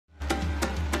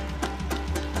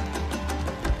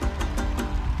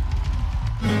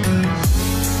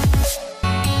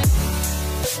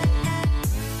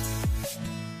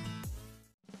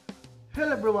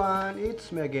everyone,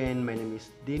 it's me again. My name is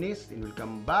Dinis and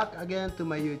welcome back again to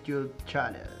my YouTube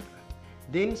channel,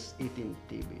 Dins 18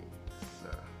 TV. So,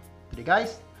 today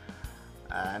guys,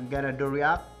 I'm gonna do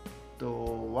react to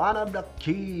one of the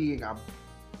king of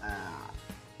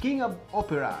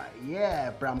opera,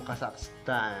 from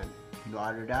Kazakhstan, no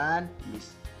other than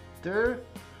Mr.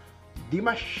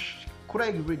 Dimash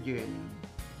Kudaibergen.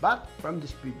 But from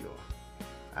this video,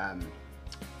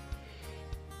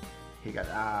 he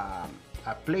got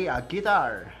play a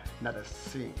guitar, not a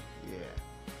sing.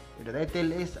 The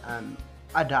title is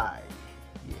Adai.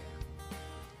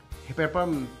 He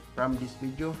performed from this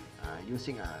video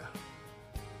using a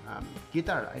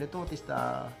guitar. I don't know what is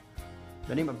the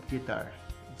name of guitar.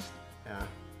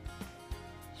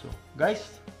 So guys,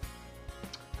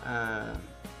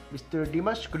 Mr.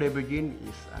 Dimash Kudaibergen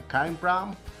is coming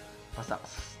from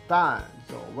Kazakhstan.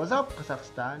 So what's up,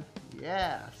 Kazakhstan?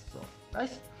 So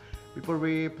guys, before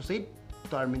we proceed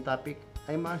to our main topic,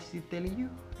 I'm honestly telling you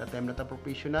that I'm not a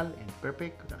professional and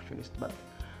perfect productionist, but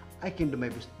I can do my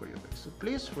best for you guys. So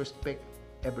please respect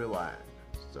everyone.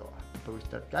 So before we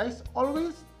start guys,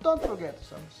 always don't forget to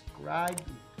subscribe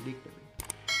and click the bell.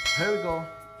 Here we go.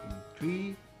 In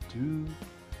 3, 2,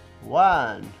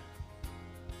 1.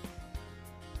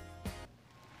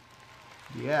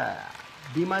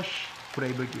 Dimash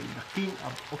Kudaibergen, the king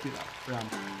of opera from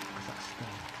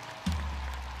Kazakhstan.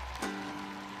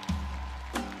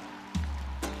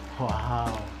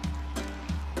 Wow.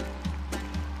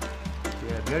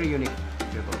 Very unique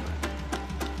performance.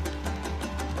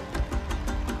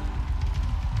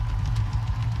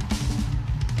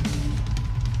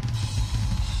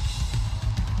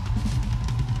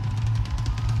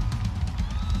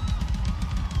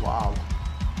 Wow.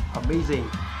 Amazing.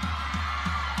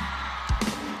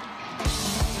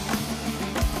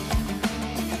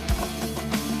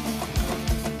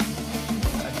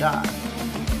 Adai.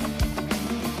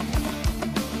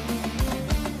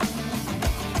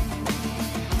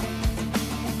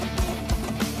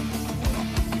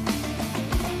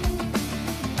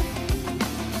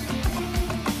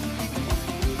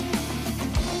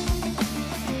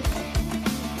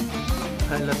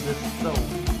 I love this song.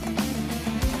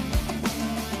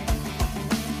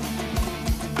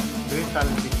 Very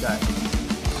talented guy.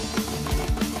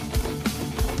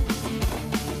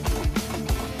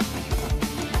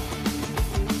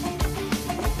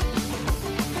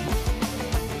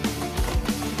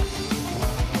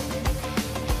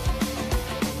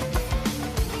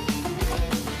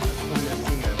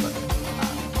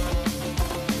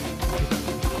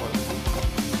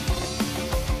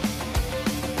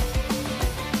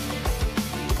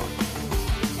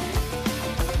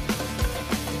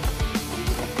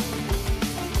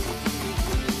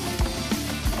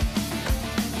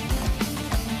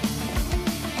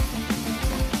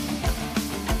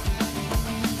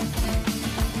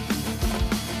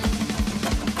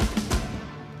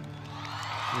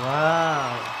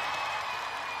 Wow.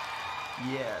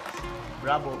 Yes.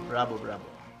 Bravo, bravo, bravo.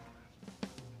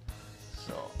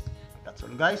 So, that's all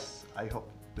guys. I hope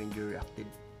you enjoy reacted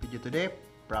video today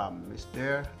from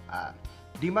Mr.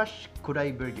 Dimash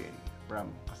Kudaibergen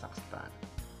from Kazakhstan.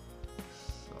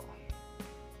 So,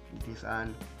 it is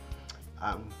an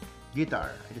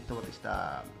guitar. I don't know what is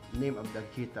the name of the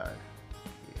guitar.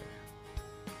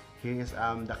 He is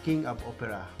the king of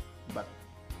opera, but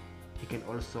he can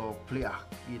also play a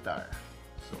guitar.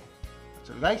 So that's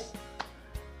all guys.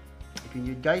 If you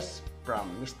enjoyed guys from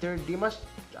Mr. Dimash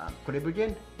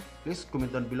Kudaibergen, please comment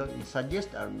down below and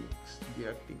suggest our next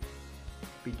directing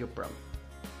video from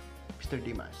Mr.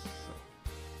 Dimash. So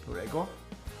here I go.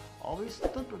 Always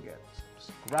don't forget to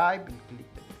subscribe and click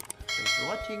the bell. Thanks for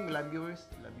watching, my love viewers.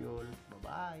 Love you all. Bye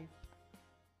bye.